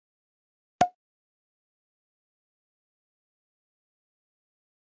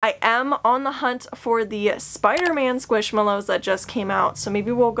I am on the hunt for the Spider-Man Squishmallows that just came out, so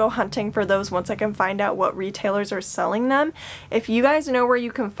maybe we'll go hunting for those once I can find out what retailers are selling them. If you guys know where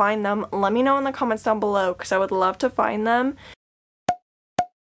you can find them, let me know in the comments down below because I would love to find them.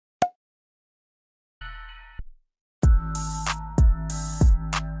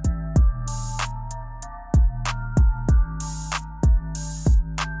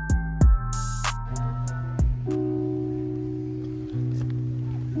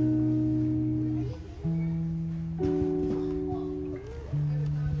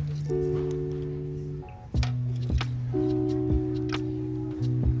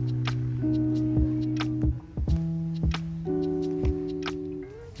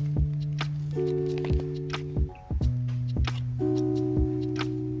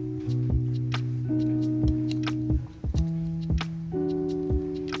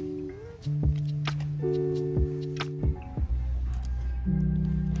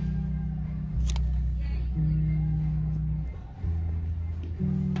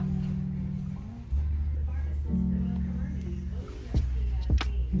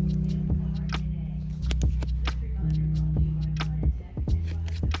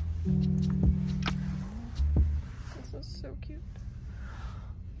 So cute.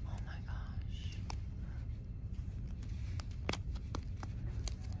 Oh my gosh.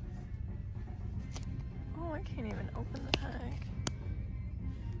 Oh, I can't even open the tag.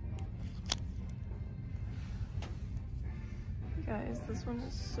 You guys, this one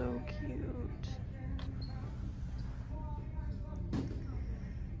is so cute.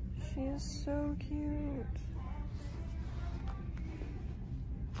 She is so cute.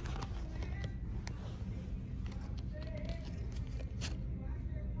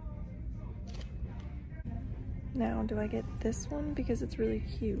 Now, do I get this one because it's really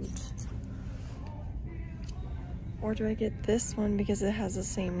cute? Or do I get this one because it has the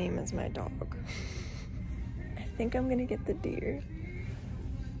same name as my dog? I think I'm gonna get the deer.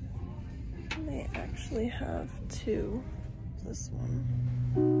 They actually have two. This one.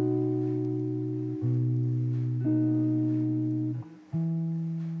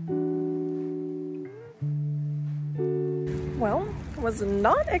 Well, was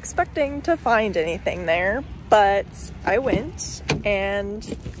not expecting to find anything there, but I went and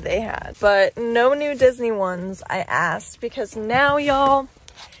they had. But no new Disney ones, I asked, because now y'all,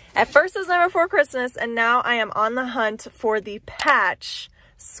 at first it was Night Before Christmas, and now I am on the hunt for the patch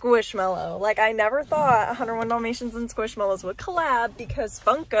Squishmallow. Like, I never thought 101 Dalmatians and Squishmallows would collab because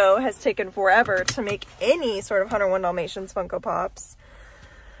Funko has taken forever to make any sort of 101 Dalmatians Funko Pops.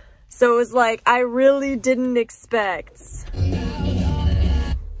 So it was like, I really didn't expect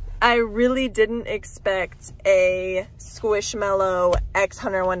a Squishmallow x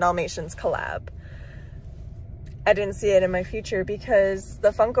 101 Dalmatians collab. I didn't see it in my future because the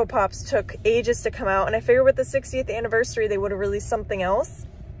Funko Pops took ages to come out, and I figured with the 60th anniversary they would have released something else.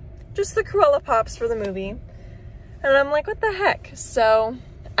 Just the Cruella Pops for the movie. And I'm like, what the heck? So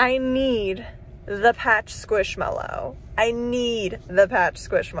I need the patch Squishmallow. I need the patch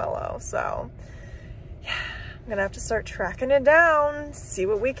Squishmallow. So yeah, I'm gonna have to start tracking it down, see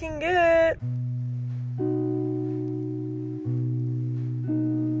what we can get.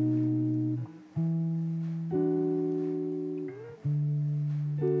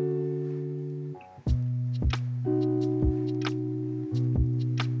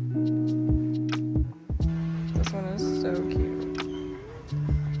 This one is so cute.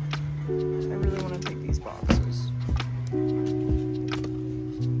 I really want to take these boxes.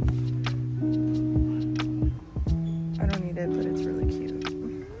 I don't need it, but it's really cute.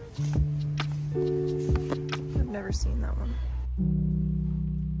 I've never seen that one.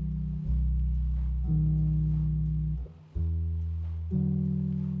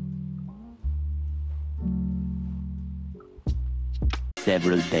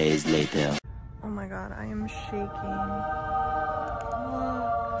 Several days later. Oh my god, I am shaking.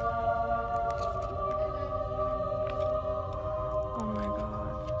 Oh my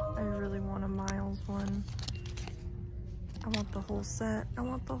god, I really want a Miles one. I want the whole set. I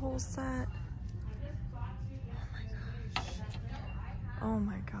want the whole set. Oh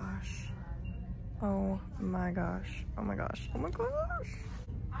my gosh. Oh my gosh. Oh my gosh. Oh my gosh.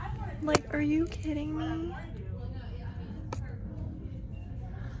 Like, are you kidding me?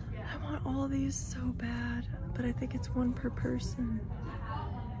 I want all these so bad, but I think it's one per person.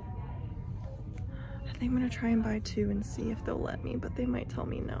 I think I'm gonna try and buy two and see if they'll let me, but they might tell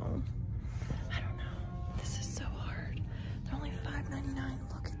me no. I don't know. This is so hard. They're only $5.99.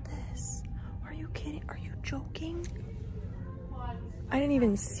 Look at this. Are you kidding? Are you joking? I didn't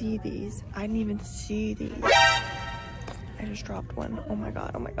even see these. I didn't even see these. I I just dropped one. Oh my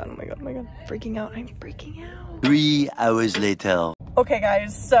god, oh my god, oh my god, oh my god. Freaking out, I'm freaking out. 3 hours later. Okay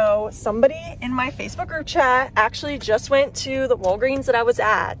guys, so somebody in my Facebook group chat actually just went to the Walgreens that I was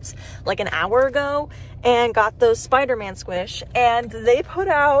at like an hour ago and got those Spider-Man squish, and they put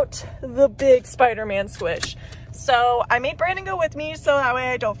out the big Spider-Man squish. So I made Brandon go with me so that way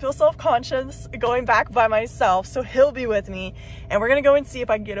I don't feel self-conscious going back by myself. So he'll be with me and we're gonna go and see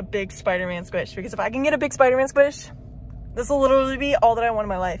if I can get a big Spider-Man squish, because if I can get a big Spider-Man squish, this will literally be all that I want in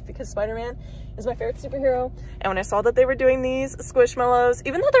my life, because Spider-Man is my favorite superhero. And when I saw that they were doing these Squishmallows,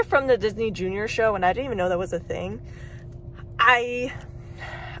 even though they're from the Disney Junior show and I didn't even know that was a thing, I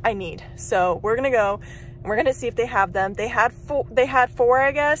need. So we're gonna go and we're gonna see if they have them. They had four,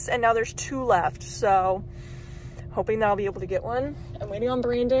 I guess, and now there's 2 left. So hoping that I'll be able to get one. I'm waiting on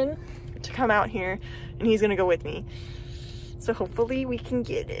Brandon to come out here and he's gonna go with me. So hopefully we can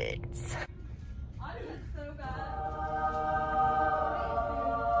get it.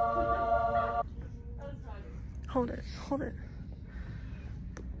 Hold it, hold it.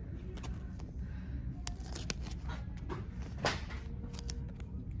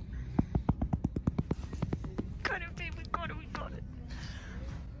 Got it, baby, got it, we got it.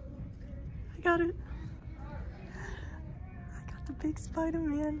 I got it. I got the big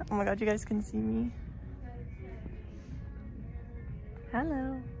Spider-Man. Oh my god, you guys can see me.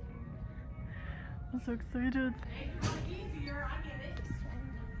 Hello. I'm so excited.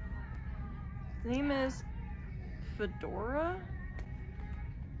 His name is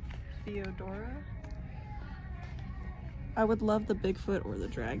Theodora. I would love the Bigfoot or the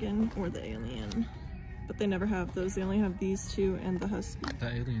dragon or the alien, but they never have those. They only have these 2 and the husky.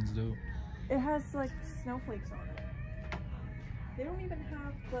 That alien's dope. It has like snowflakes on it. They don't even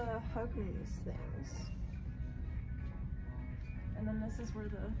have the Huggies things. And then this is where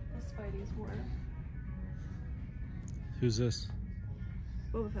the Spideys were. Who's this?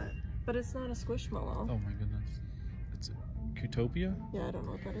 Boba Fett. But it's not a Squishmallow. Oh my goodness. It's a Qtopia? Yeah, I don't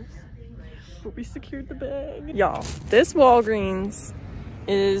know what that is. But we secured the bag. Y'all, this Walgreens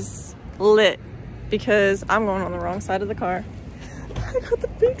is lit because I'm going on the wrong side of the car. I got the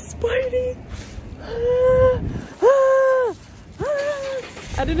big Spidey.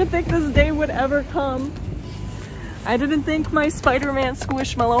 I didn't think this day would ever come. I didn't think my Spider-Man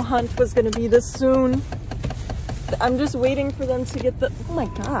Squishmallow hunt was gonna be this soon. I'm just waiting for them to get the, oh my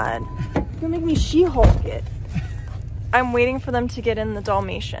god, you're gonna make me She-Hulk it. I'm waiting for them to get in the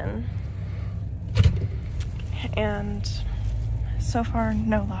Dalmatian. And so far,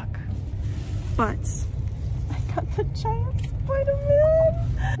 no luck. But I got the giant Spider-Man.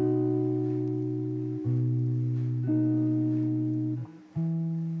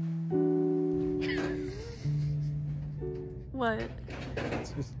 What?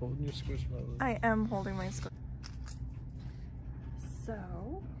 It's just holding your Squishmallow. I am holding my Squish.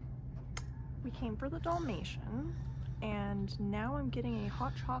 So, we came for the Dalmatian, and now I'm getting a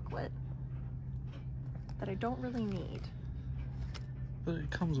hot chocolate that I don't really need. But it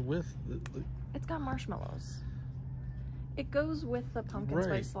comes with the... It's got marshmallows. It goes with the pumpkin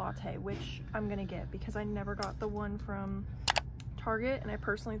spice latte, which I'm gonna get because I never got the one from Target, and I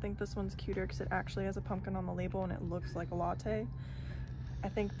personally think this one's cuter because it actually has a pumpkin on the label and it looks like a latte. I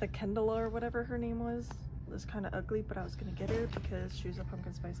think the Kendall or whatever her name was kind of ugly, but I was gonna get her because she was a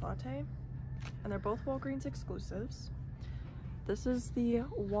pumpkin spice latte. And they're both Walgreens exclusives. This is the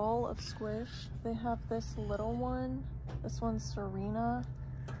Wall of Squish. They have this little one. This one's Serena.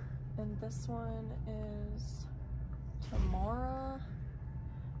 And this one is Tamara.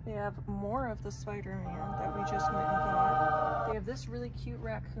 They have more of the Spider-Man that we just went and got. They have this really cute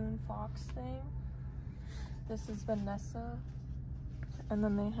raccoon fox thing. This is Vanessa. And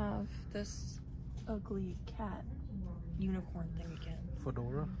then they have this ugly cat unicorn thing again.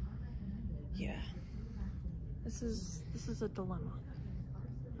 Fedora? Yeah. This is a dilemma.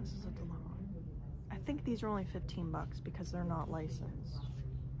 This is a dilemma. I think these are only 15 bucks because they're not licensed.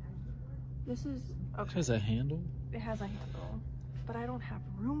 This is okay. It has a handle? It has a handle. But I don't have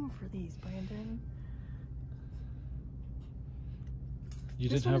room for these, Brandon. You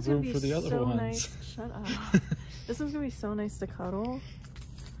didn't have room for the other ones. Nice. Shut up. This one's gonna be so nice to cuddle.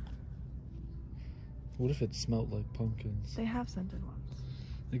 What if it smelled like pumpkins? They have scented ones.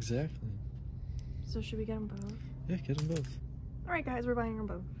 Exactly. So should we get them both? Yeah, get them both. Alright guys, we're buying them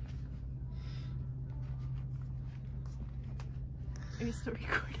both. Are you still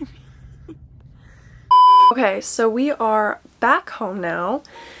recording me? Okay, so we are back home now.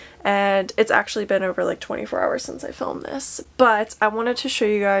 And it's actually been over like 24 hours since I filmed this. But I wanted to show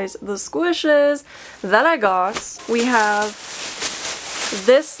you guys the squishes that I got. We have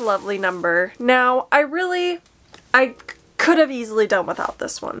this lovely number. Now, I could have easily done without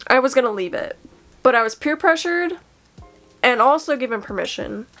this one. I was gonna leave it, but I was peer pressured and also given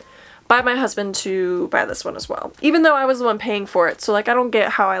permission by my husband to buy this one as well, even though I was the one paying for it. So like, I don't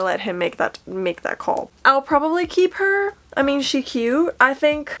get how I let him make that call. I'll probably keep her. I mean, she's cute. I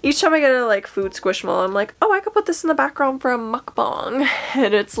think each time I get a like food Squishmallow, I'm like, oh, I could put this in the background for a mukbang.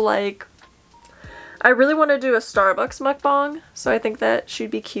 And it's like, I really want to do a Starbucks mukbang, so I think that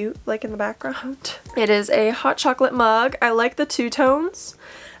she'd be cute like in the background. It is a hot chocolate mug. I like the two-tones.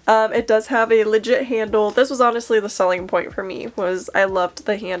 It does have a legit handle. This was honestly the selling point for me, was I loved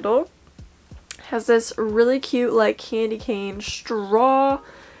the handle. Has this really cute like candy cane straw,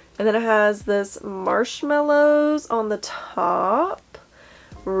 and then it has this marshmallows on the top.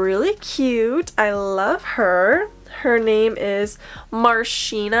 Really cute. I love her. Her name is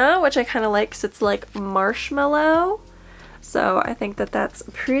Marshina, which I kind of like because it's like marshmallow. So I think that that's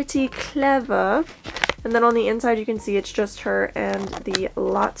pretty clever. And then on the inside you can see it's just her and the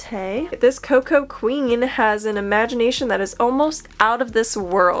latte. This Cocoa Queen has an imagination that is almost out of this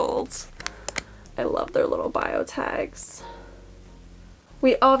world. I love their little bio tags.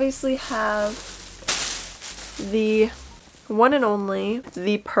 We obviously have the one and only,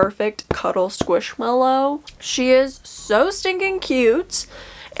 the perfect cuddle Squishmallow. She is so stinking cute,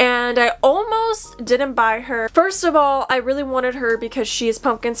 and I almost didn't buy her. First of all, I really wanted her because she is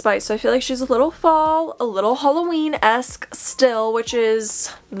pumpkin spice, so I feel like she's a little fall, a little Halloween-esque still, which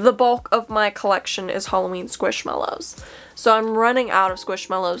is the bulk of my collection is Halloween Squishmallows. So I'm running out of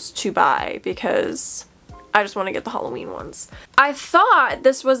Squishmallows to buy because I just want to get the Halloween ones. I thought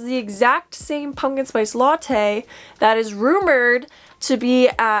this was the exact same pumpkin spice latte that is rumored to be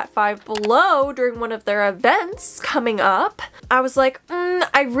at Five Below during one of their events coming up. I was like,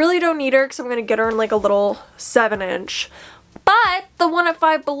 I really don't need her because I'm going to get her in like a little 7-inch. But the one at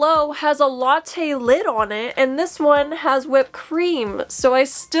Five Below has a latte lid on it, and this one has whipped cream. So I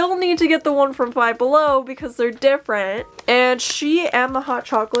still need to get the one from Five Below because they're different. And she and the hot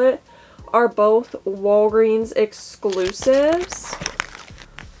chocolate are both Walgreens exclusives.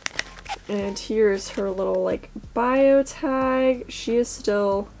 And here's her little like bio tag. She is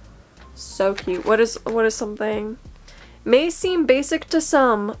still so cute. What is something? May seem basic to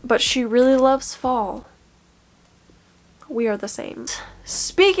some, but she really loves fall. We are the same.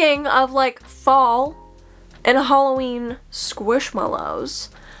 Speaking of like fall and Halloween Squishmallows,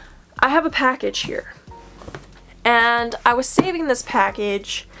 I have a package here. And I was saving this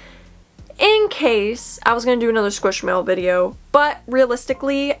package in case I was going to do another Squishmallow video, but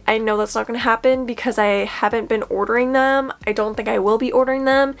realistically, I know that's not going to happen because I haven't been ordering them. I don't think I will be ordering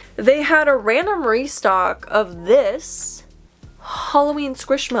them. They had a random restock of this Halloween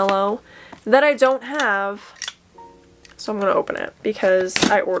Squishmallow that I don't have, so I'm going to open it because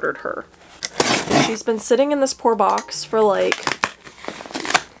I ordered her. And she's been sitting in this poor box for like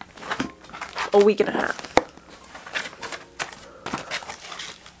a week and a half.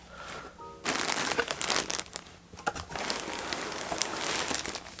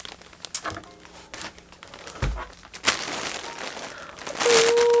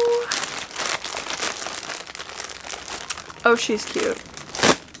 Oh, she's cute.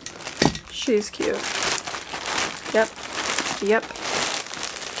 She's cute. Yep. Yep.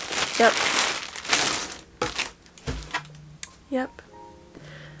 Yep. Yep.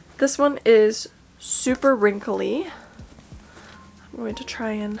 This one is super wrinkly. I'm going to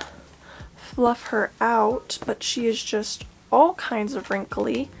try and fluff her out, but she is just all kinds of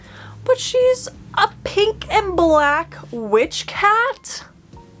wrinkly. But she's a pink and black witch cat.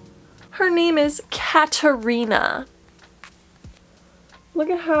 Her name is Katarina. Look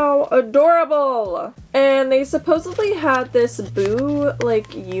at how adorable! And they supposedly had this Boo,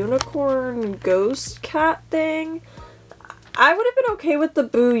 like, unicorn ghost cat thing. I would have been okay with the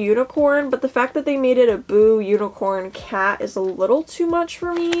Boo unicorn, but the fact that they made it a Boo unicorn cat is a little too much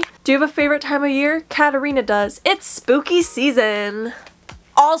for me. Do you have a favorite time of year? Katarina does. It's spooky season!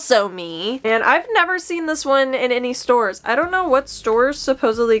 Also me. And I've never seen this one in any stores. I don't know what stores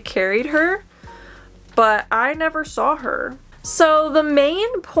supposedly carried her, but I never saw her. So the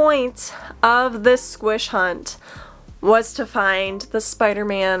main point of this squish hunt was to find the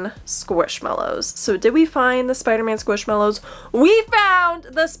Spider-Man Squishmallows. So did we find the Spider-Man Squishmallows? We found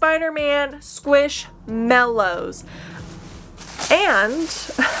the Spider-Man Squishmallows.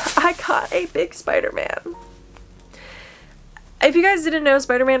 And I got a big Spider-Man. If you guys didn't know,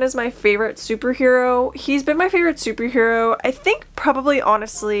 Spider-Man is my favorite superhero. He's been my favorite superhero, I think probably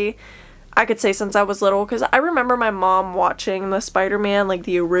honestly, I could say since I was little, because I remember my mom watching the Spider-Man, like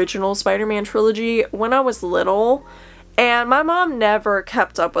the original Spider-Man trilogy when I was little, And my mom never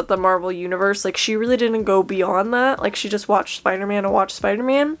kept up with the Marvel Universe. Like, she really didn't go beyond that. Like, she just watched Spider-Man and watched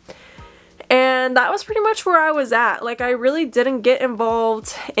Spider-Man. And that was pretty much where I was at. Like, I really didn't get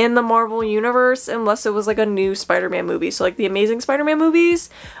involved in the Marvel Universe unless it was like a new Spider-Man movie. So like the Amazing Spider-Man movies,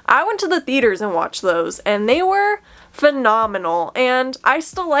 I went to the theaters and watched those, and they were phenomenal. And I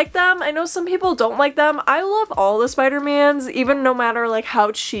still like them. I know some people don't like them. I love all the Spider-Mans, even no matter like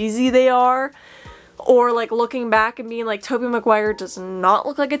how cheesy they are. Or like looking back and being like, Tobey Maguire does not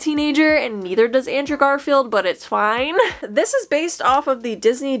look like a teenager and neither does Andrew Garfield, but it's fine. This is based off of the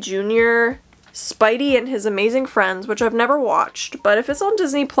Disney Junior Spidey and His Amazing Friends, which I've never watched, but if it's on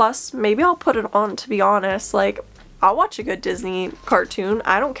Disney Plus, maybe I'll put it on, to be honest. Like, I'll watch a good Disney cartoon,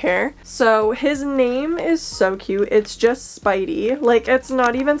 I don't care. So his name is so cute. It's just Spidey. Like, it's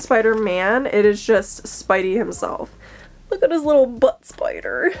not even Spider-Man, it is just Spidey himself. Look at his little butt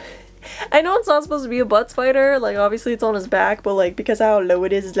spider. I know it's not supposed to be a butt spider, like obviously it's on his back, but like because of how low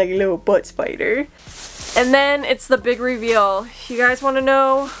it is, it's like a little butt spider. And then it's the big reveal. You guys want to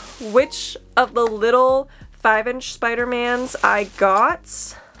know which of the little 5-inch Spider-Mans I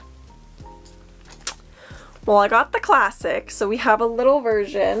got? Well, I got the classic, so we have a little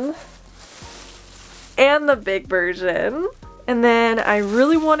version and the big version. And then I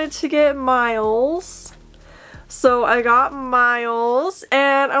really wanted to get Miles. So I got Miles,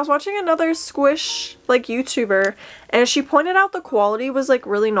 and I was watching another Squish like YouTuber, and she pointed out the quality was like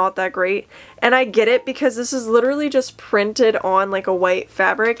really not that great. And I get it because this is literally just printed on like a white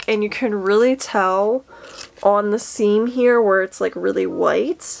fabric, and you can really tell on the seam here where it's like really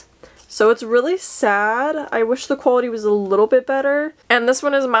white. So it's really sad. I wish the quality was a little bit better. And this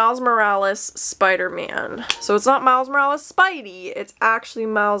one is Miles Morales Spider-Man. So it's not Miles Morales Spidey, it's actually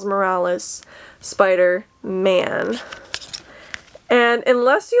Miles Morales Spider-Man. And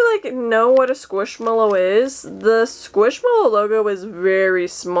unless you like know what a Squishmallow is, the Squishmallow logo is very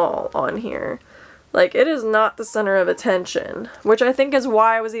small on here. Like, it is not the center of attention, which I think is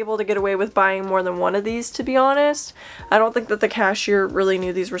why I was able to get away with buying more than one of these, to be honest. I don't think that the cashier really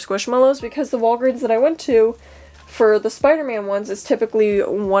knew these were Squishmallows, because the Walgreens that I went to for the Spider-Man ones is typically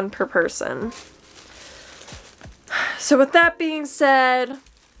one per person. So with that being said,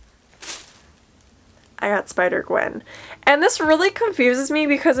 I got Spider-Gwen. And this really confuses me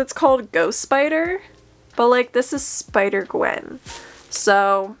because it's called Ghost Spider, but like this is Spider-Gwen.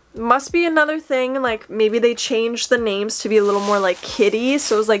 So must be another thing, like maybe they changed the names to be a little more like kitty,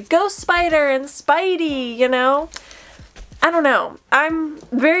 so it was like Ghost Spider and Spidey, you know? I don't know. I'm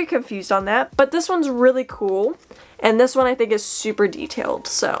very confused on that, but this one's really cool, and this one I think is super detailed,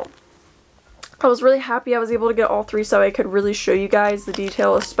 so I was really happy I was able to get all three so I could really show you guys the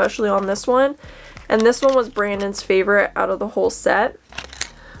detail, especially on this one. And this one was Brandon's favorite out of the whole set.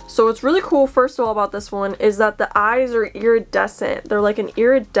 So what's really cool, first of all, about this one is that the eyes are iridescent. They're like an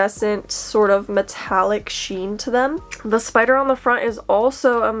iridescent sort of metallic sheen to them. The spider on the front is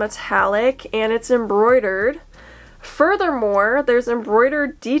also a metallic, and it's embroidered. Furthermore, there's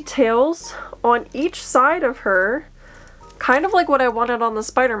embroidered details on each side of her, kind of like what I wanted on the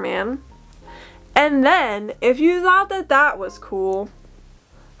Spider-Man. And then, if you thought that that was cool,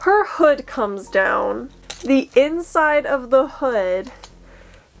 her hood comes down. The inside of the hood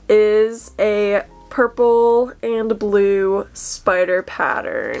is a purple and blue spider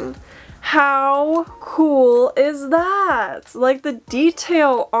pattern. How cool is that? Like, the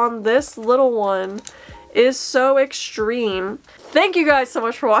detail on this little one is so extreme. Thank you guys so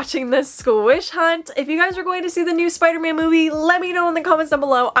much for watching this Squish hunt. If you guys are going to see the new Spider-Man movie, let me know in the comments down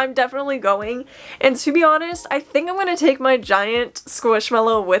below. I'm definitely going. And to be honest, I think I'm going to take my giant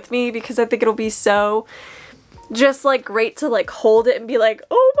Squishmallow with me because I think it'll be so just like great to like hold it and be like,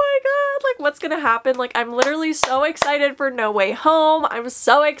 oh my god, like what's gonna happen? Like, I'm literally so excited for No Way Home. I'm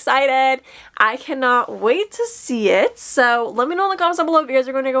so excited. I cannot wait to see it. So let me know in the comments down below if you guys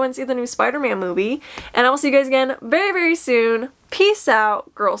are going to go and see the new Spider-Man movie. And I will see you guys again very, very soon. Peace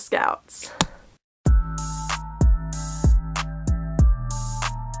out, Girl Scouts.